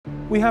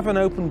We have an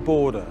open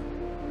border.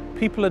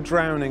 People are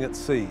drowning at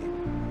sea.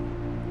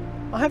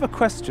 I have a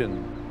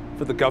question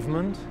for the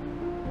government,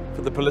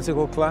 for the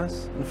political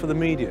class, and for the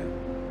media.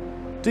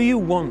 Do you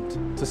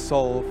want to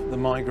solve the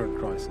migrant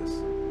crisis?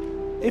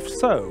 If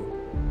so,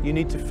 you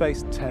need to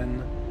face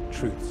 10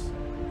 truths.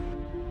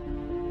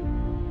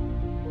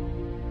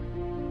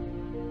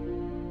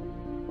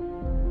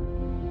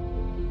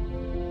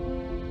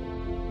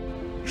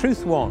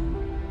 Truth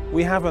 1,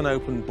 we have an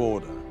open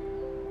border.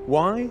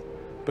 Why?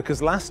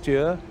 Because last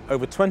year,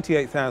 over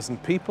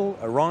 28,000 people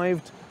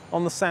arrived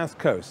on the south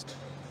coast,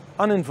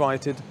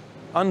 uninvited,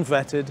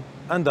 unvetted,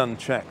 and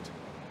unchecked.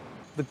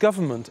 The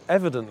government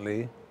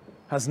evidently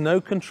has no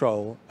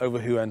control over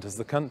who enters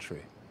the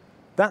country.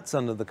 That's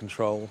under the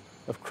control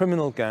of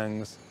criminal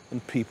gangs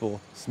and people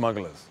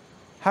smugglers.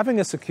 Having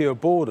a secure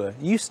border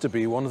used to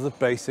be one of the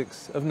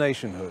basics of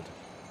nationhood.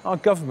 Our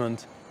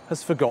government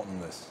has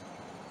forgotten this.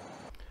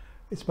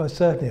 It's most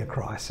certainly a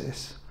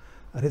crisis,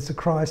 and it's a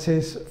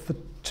crisis for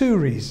two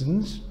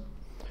reasons.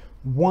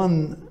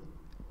 One,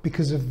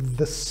 because of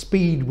the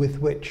speed with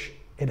which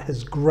it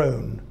has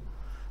grown.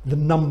 The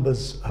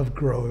numbers have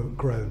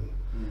grown.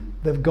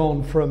 They've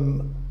gone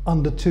from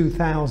under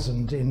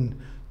 2,000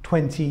 in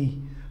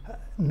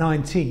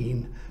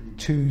 2019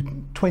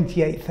 to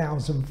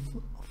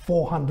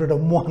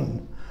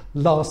 28,401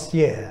 last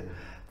year.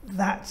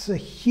 That's a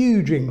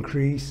huge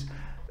increase.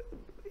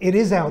 It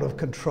is out of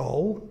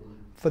control.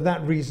 For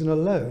that reason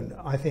alone,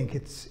 I think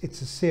it's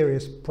a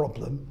serious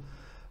problem.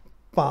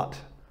 But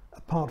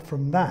apart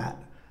from that,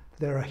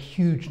 there are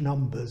huge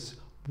numbers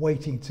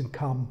waiting to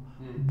come,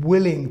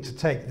 willing to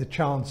take the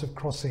chance of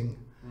crossing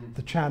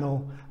the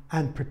channel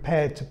and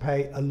prepared to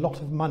pay a lot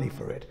of money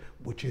for it,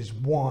 which is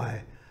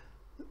why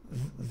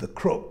the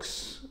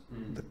crooks,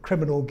 the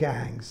criminal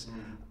gangs,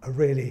 are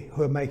really,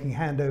 who are making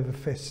hand over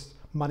fist,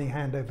 money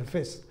hand over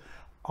fist,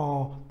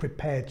 are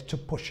prepared to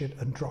push it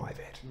and drive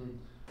it.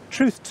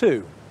 Truth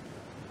 2.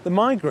 The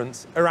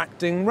migrants are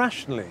acting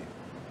rationally.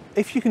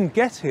 If you can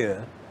get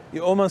here,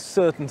 you're almost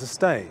certain to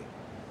stay,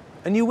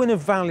 and you win a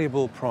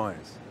valuable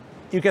prize.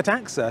 You get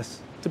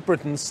access to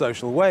Britain's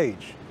social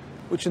wage,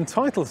 which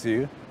entitles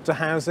you to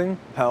housing,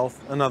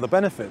 health, and other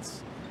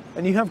benefits,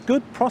 and you have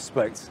good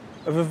prospects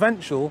of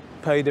eventual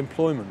paid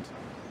employment.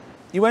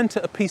 You enter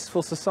a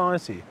peaceful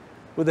society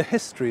with a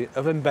history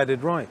of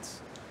embedded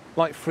rights,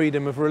 like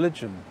freedom of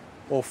religion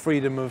or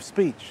freedom of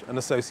speech and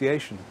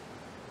association.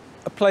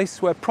 A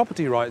place where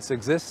property rights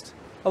exist,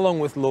 along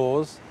with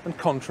laws and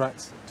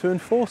contracts to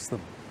enforce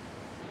them.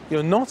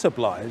 You're not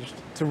obliged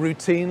to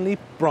routinely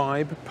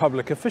bribe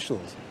public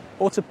officials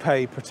or to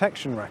pay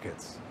protection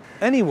rackets.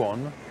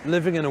 Anyone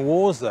living in a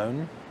war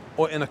zone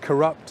or in a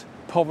corrupt,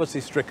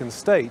 poverty-stricken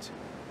state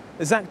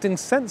is acting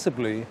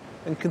sensibly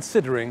and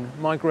considering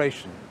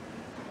migration.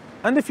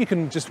 And if you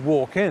can just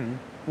walk in,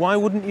 why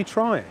wouldn't you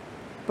try?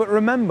 But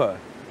remember,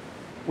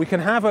 we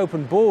can have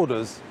open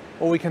borders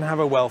or we can have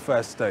a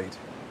welfare state.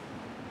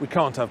 We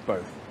can't have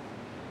both.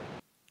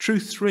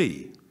 Truth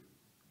 3.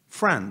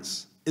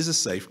 France is a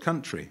safe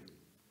country.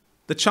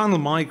 The Channel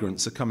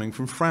migrants are coming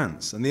from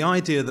France, and the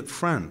idea that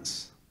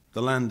France,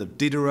 the land of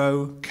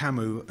Diderot,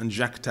 Camus, and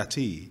Jacques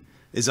Tati,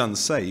 is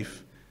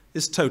unsafe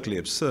is totally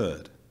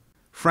absurd.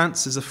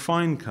 France is a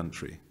fine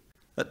country,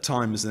 at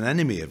times an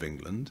enemy of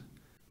England,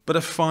 but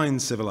a fine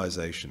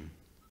civilization.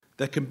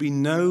 There can be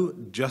no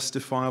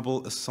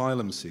justifiable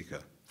asylum seeker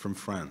from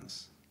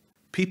France.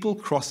 People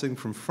crossing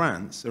from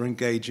France are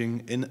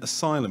engaging in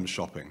asylum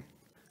shopping.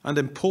 And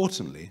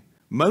importantly,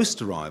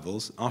 most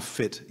arrivals are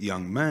fit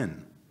young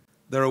men.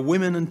 There are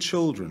women and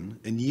children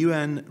in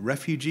UN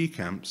refugee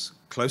camps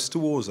close to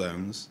war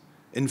zones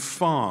in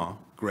far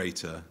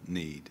greater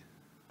need.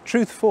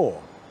 Truth 4.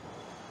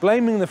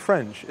 Blaming the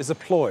French is a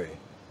ploy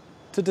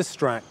to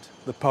distract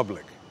the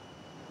public.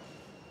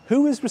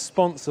 Who is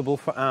responsible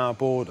for our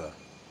border?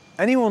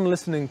 Anyone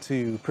listening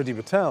to Priti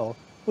Patel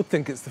would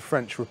think it's the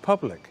French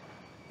Republic.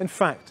 In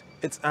fact,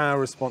 it's our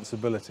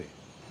responsibility.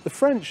 The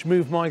French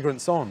move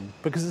migrants on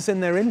because it's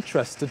in their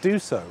interest to do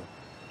so.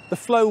 The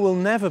flow will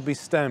never be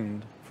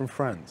stemmed from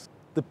France.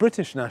 The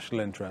British national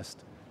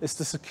interest is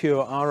to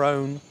secure our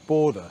own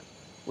border,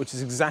 which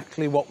is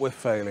exactly what we're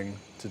failing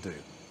to do.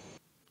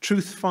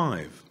 Truth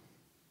 5.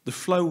 The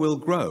flow will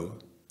grow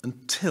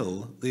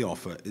until the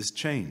offer is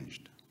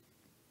changed.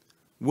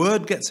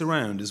 Word gets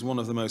around is one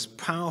of the most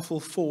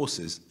powerful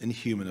forces in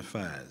human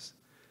affairs.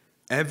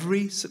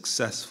 Every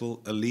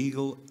successful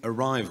illegal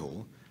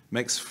arrival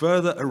makes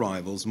further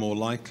arrivals more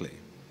likely.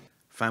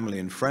 Family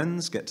and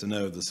friends get to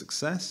know the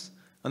success,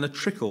 and a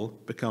trickle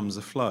becomes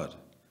a flood.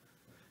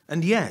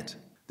 And yet,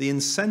 the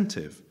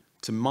incentive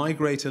to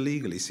migrate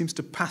illegally seems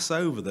to pass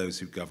over those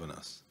who govern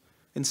us.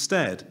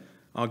 Instead,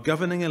 our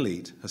governing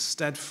elite has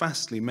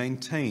steadfastly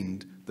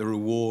maintained the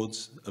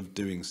rewards of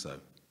doing so.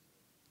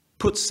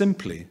 Put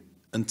simply,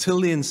 until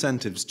the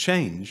incentives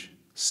change,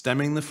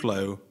 stemming the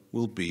flow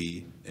will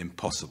be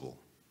impossible.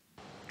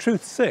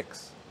 Truth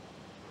 6.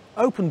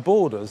 Open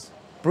borders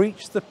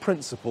breach the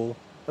principle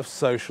of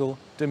social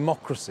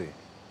democracy.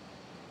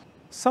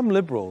 Some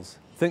liberals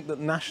think that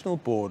national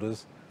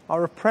borders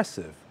are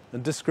oppressive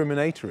and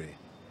discriminatory.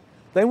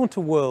 They want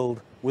a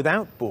world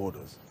without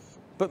borders.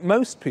 But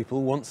most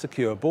people want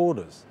secure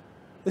borders.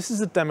 This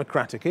is a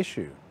democratic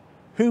issue.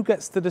 Who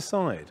gets to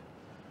decide?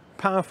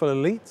 Powerful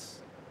elites?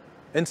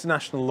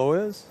 International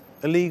lawyers?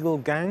 Illegal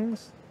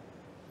gangs?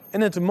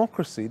 In a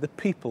democracy, the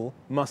people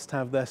must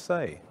have their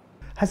say.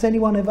 Has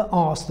anyone ever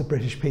asked the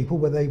British people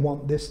whether they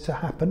want this to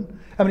happen?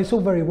 I mean, it's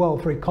all very well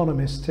for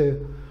economists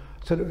to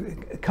sort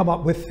of come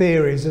up with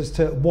theories as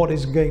to what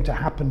is going to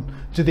happen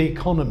to the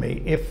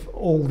economy if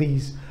all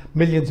these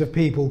millions of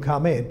people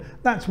come in.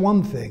 That's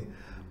one thing.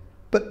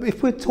 But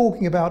if we're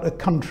talking about a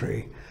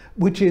country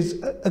which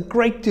is a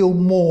great deal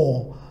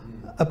more,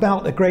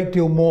 about a great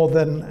deal more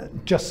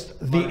than just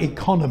the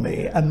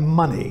economy and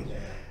money,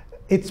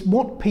 it's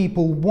what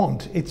people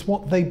want, it's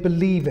what they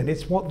believe in,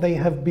 it's what they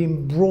have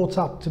been brought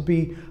up to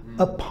be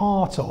a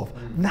part of.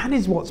 That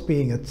is what's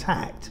being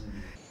attacked.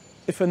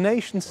 If a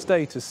nation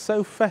state is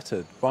so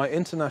fettered by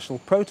international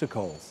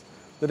protocols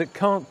that it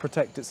can't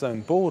protect its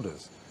own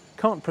borders,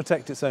 can't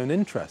protect its own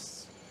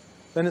interests,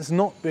 then it's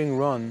not being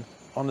run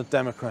on a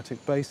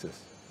democratic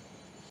basis.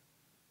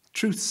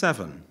 Truth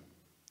 7.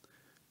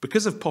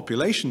 Because of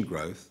population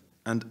growth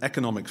and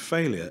economic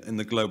failure in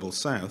the global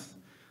south,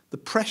 the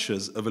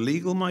pressures of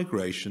illegal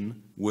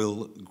migration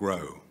will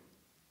grow.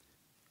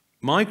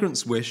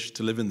 Migrants wish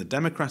to live in the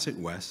democratic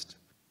West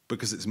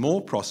because it's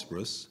more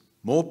prosperous,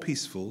 more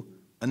peaceful,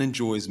 and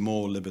enjoys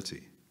more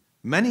liberty.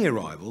 Many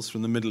arrivals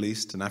from the Middle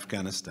East and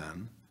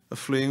Afghanistan are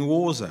fleeing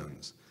war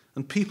zones,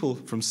 and people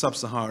from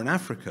sub-Saharan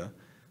Africa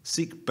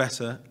seek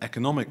better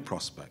economic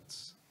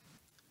prospects.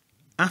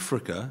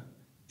 Africa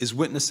is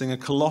witnessing a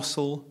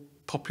colossal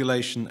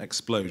population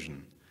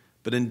explosion,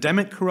 but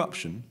endemic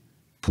corruption,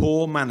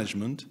 poor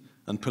management,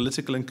 and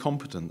political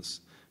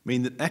incompetence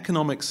mean that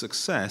economic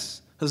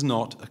success has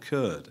not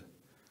occurred.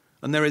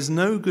 And there is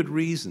no good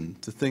reason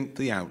to think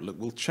the outlook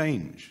will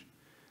change,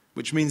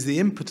 which means the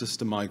impetus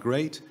to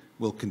migrate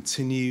will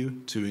continue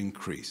to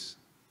increase.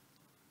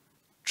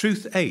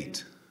 Truth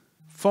 8.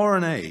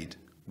 Foreign aid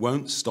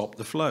won't stop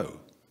the flow.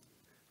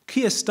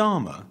 Keir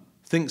Starmer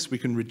thinks we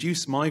can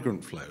reduce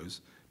migrant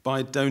flows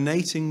by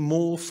donating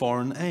more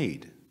foreign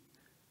aid.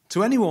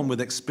 To anyone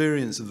with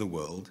experience of the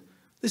world,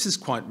 this is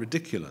quite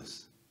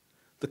ridiculous.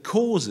 The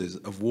causes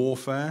of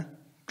warfare,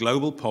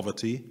 global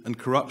poverty, and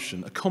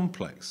corruption are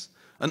complex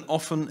and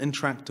often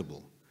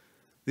intractable.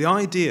 The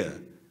idea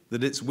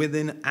that it's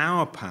within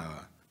our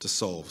power to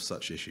solve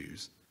such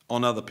issues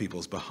on other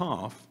people's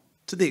behalf,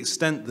 to the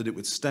extent that it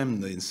would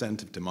stem the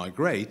incentive to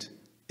migrate,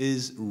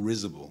 is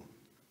risible.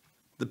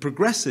 The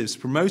progressives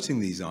promoting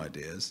these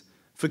ideas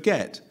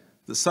forget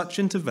that such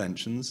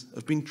interventions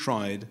have been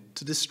tried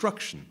to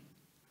destruction.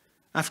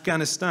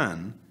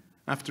 Afghanistan,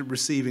 after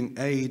receiving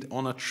aid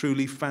on a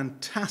truly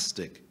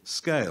fantastic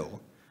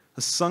scale,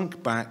 has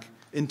sunk back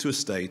into a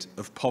state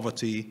of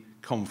poverty,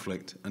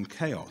 conflict, and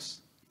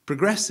chaos.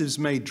 Progressives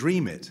may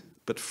dream it,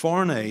 but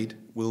foreign aid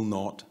will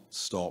not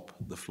stop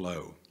the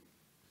flow.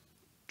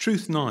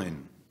 Truth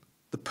 9.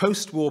 The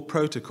post-war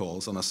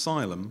protocols on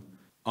asylum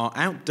are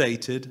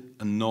outdated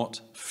and not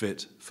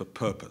fit for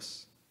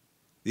purpose.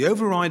 The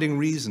overriding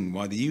reason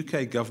why the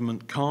UK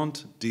government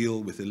can't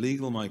deal with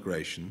illegal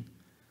migration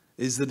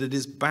is that it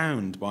is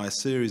bound by a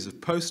series of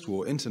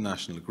post-war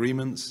international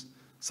agreements,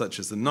 such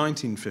as the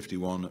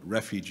 1951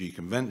 Refugee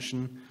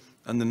Convention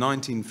and the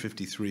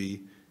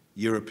 1953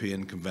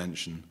 European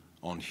Convention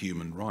on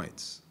Human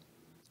Rights.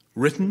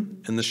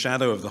 Written in the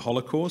shadow of the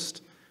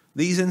Holocaust,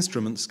 these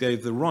instruments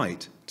gave the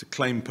right to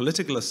claim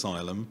political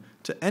asylum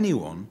to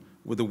anyone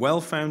with a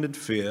well-founded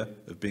fear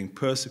of being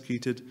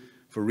persecuted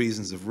for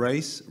reasons of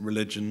race,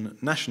 religion,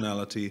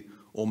 nationality,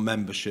 or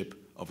membership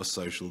of a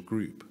social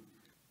group.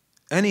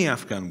 Any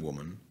Afghan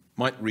woman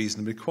might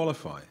reasonably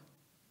qualify,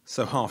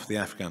 so half the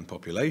Afghan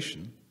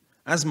population,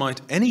 as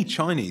might any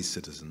Chinese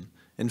citizen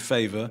in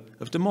favour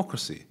of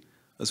democracy,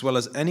 as well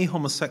as any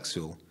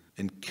homosexual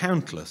in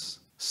countless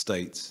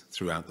states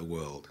throughout the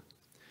world.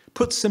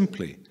 Put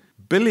simply,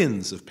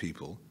 billions of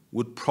people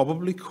would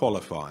probably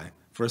qualify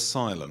for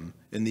asylum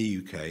in the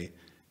UK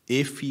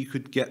if you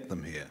could get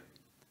them here.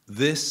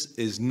 This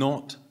is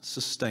not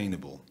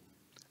sustainable,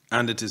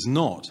 and it is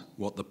not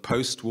what the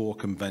post-war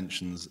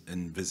conventions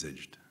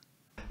envisaged.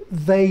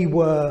 They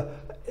were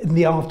in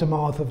the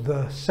aftermath of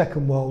the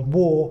Second World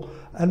War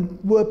and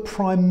were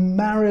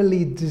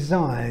primarily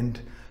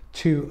designed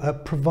to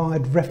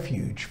provide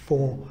refuge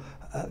for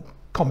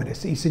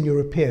communist Eastern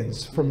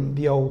Europeans from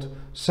the old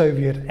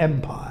Soviet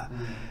Empire.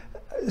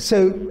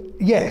 So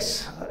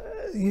yes,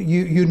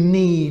 you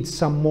need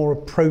some more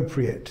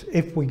appropriate,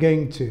 if we're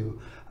going to,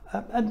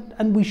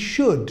 and we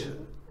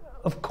should,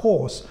 of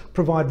course,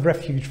 provide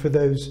refuge for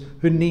those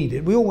who need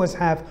it. We always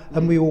have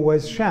and we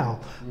always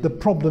shall. The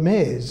problem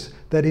is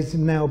that it's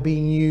now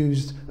being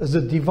used as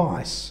a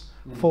device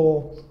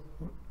for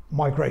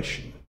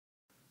migration.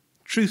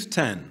 Truth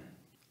 10.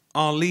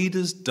 Our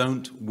leaders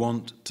don't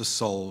want to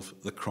solve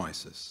the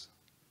crisis.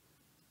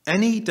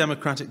 Any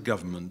democratic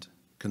government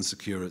can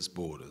secure its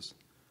borders.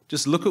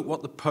 Just look at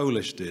what the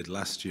Polish did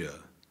last year,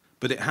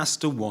 but it has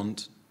to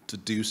want to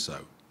do so.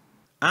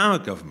 Our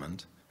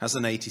government has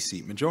an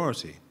 80-seat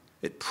majority.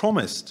 It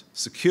promised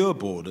secure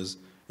borders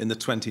in the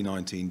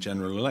 2019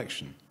 general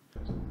election.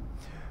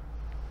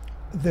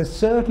 There's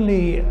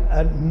certainly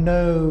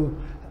no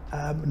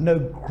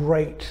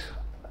great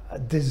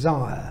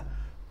desire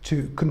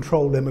to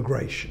control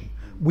immigration.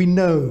 We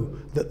know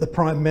that the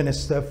Prime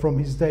Minister, from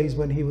his days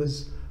when he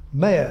was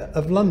Mayor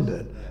of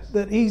London,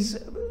 that he's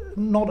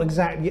not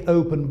exactly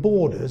open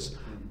borders,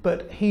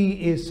 but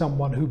he is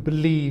someone who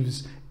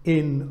believes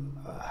in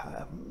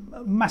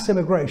mass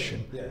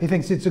immigration. Yeah. He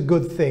thinks it's a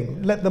good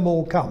thing. Let them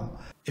all come.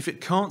 If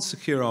it can't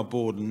secure our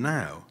border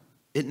now,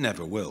 it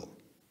never will.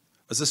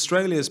 As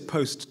Australia's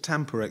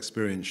post-Tampa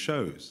experience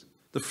shows,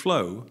 the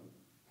flow,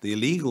 the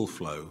illegal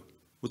flow,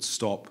 would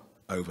stop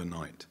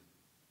overnight.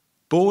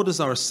 Borders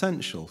are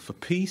essential for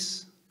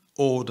peace,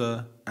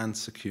 order, and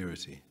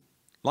security.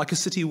 Like a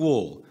city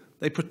wall,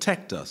 they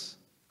protect us,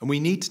 and we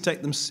need to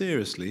take them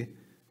seriously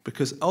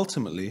because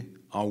ultimately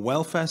our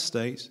welfare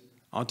state,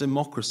 our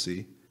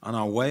democracy, and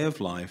our way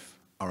of life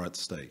are at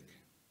stake.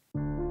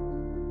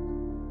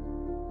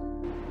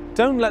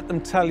 Don't let them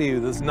tell you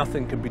there's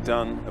nothing can be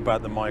done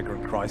about the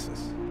migrant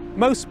crisis.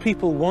 Most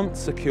people want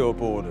secure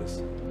borders,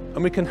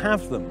 and we can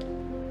have them,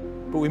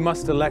 but we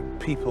must elect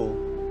people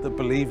that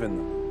believe in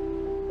them.